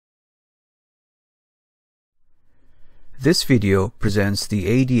This video presents the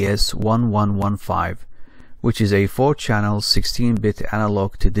ADS1115, which is a 4-channel 16-bit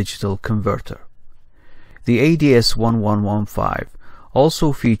analog to digital converter. The ADS1115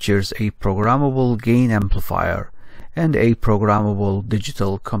 also features a programmable gain amplifier and a programmable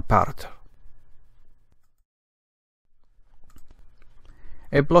digital comparator.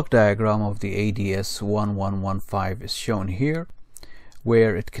 A block diagram of the ADS1115 is shown here,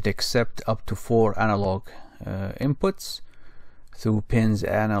 where it could accept up to 4 analog inputs through pins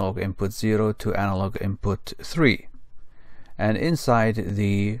analog input 0 to analog input 3. And inside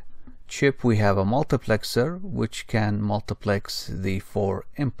the chip we have a multiplexer which can multiplex the 4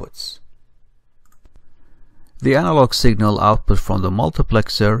 inputs. The analog signal output from the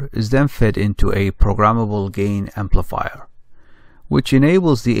multiplexer is then fed into a programmable gain amplifier, which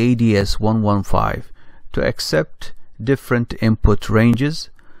enables the ADS1115 to accept different input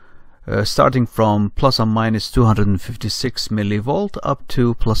ranges starting from plus or minus 256 millivolt up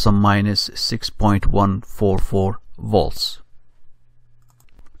to plus or minus 6.144 volts.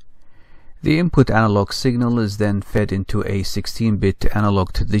 The input analog signal is then fed into a 16-bit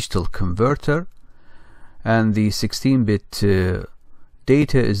analog to digital converter, and the 16-bit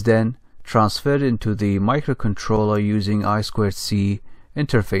data is then transferred into the microcontroller using I2C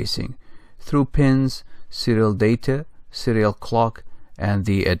interfacing through pins, serial data, serial clock, and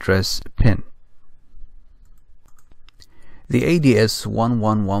the address pin. The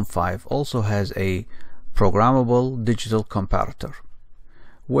ADS1115 also has a programmable digital comparator,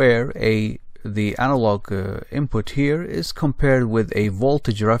 where the analog input here is compared with a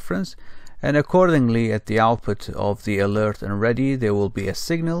voltage reference, and accordingly at the output of the alert and ready there will be a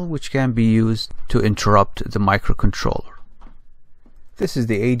signal which can be used to interrupt the microcontroller. This is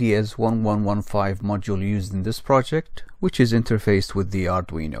the ADS1115 module used in this project, which is interfaced with the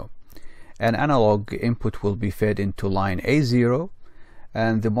Arduino. An analog input will be fed into line A0,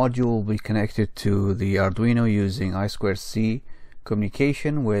 and the module will be connected to the Arduino using I2C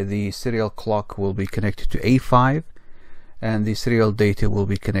communication, where the serial clock will be connected to A5 and the serial data will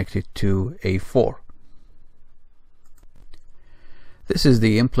be connected to A4. This is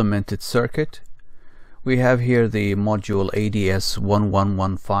the implemented circuit. We have here the module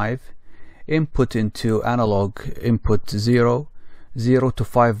ADS1115 input into analog input 0 to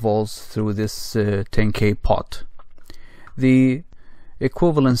 5 volts through this 10K pot. The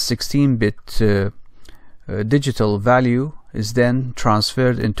equivalent 16-bit digital value is then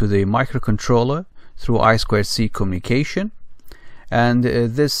transferred into the microcontroller through I2C communication, and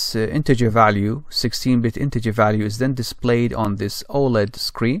this integer value, 16-bit integer value, is then displayed on this OLED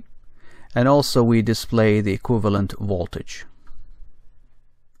screen, and also we display the equivalent voltage.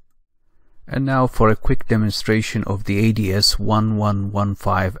 And now for a quick demonstration of the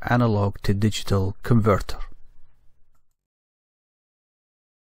ADS1115 analog to digital converter.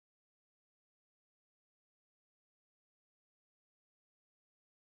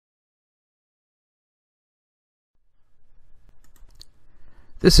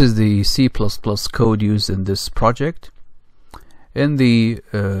 This is the C++ code used in this project. In the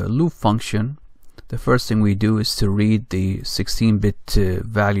loop function, the first thing we do is to read the 16-bit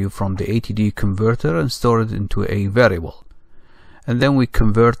value from the ATD converter and store it into a variable. And then we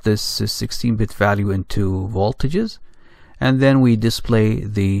convert this 16-bit value into voltages, and then we display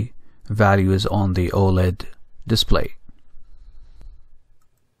the values on the OLED display.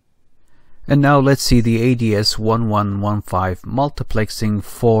 And now let's see the ADS1115 multiplexing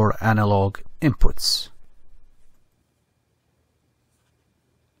 4 analog inputs.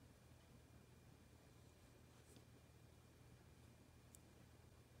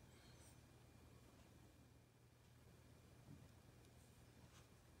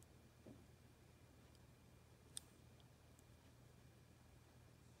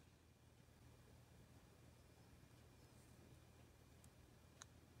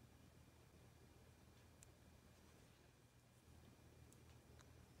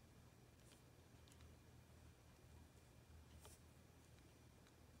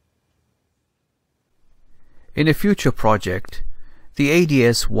 In a future project, the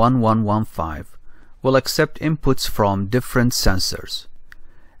ADS1115 will accept inputs from different sensors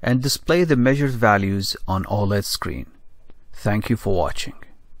and display the measured values on OLED screen. Thank you for watching.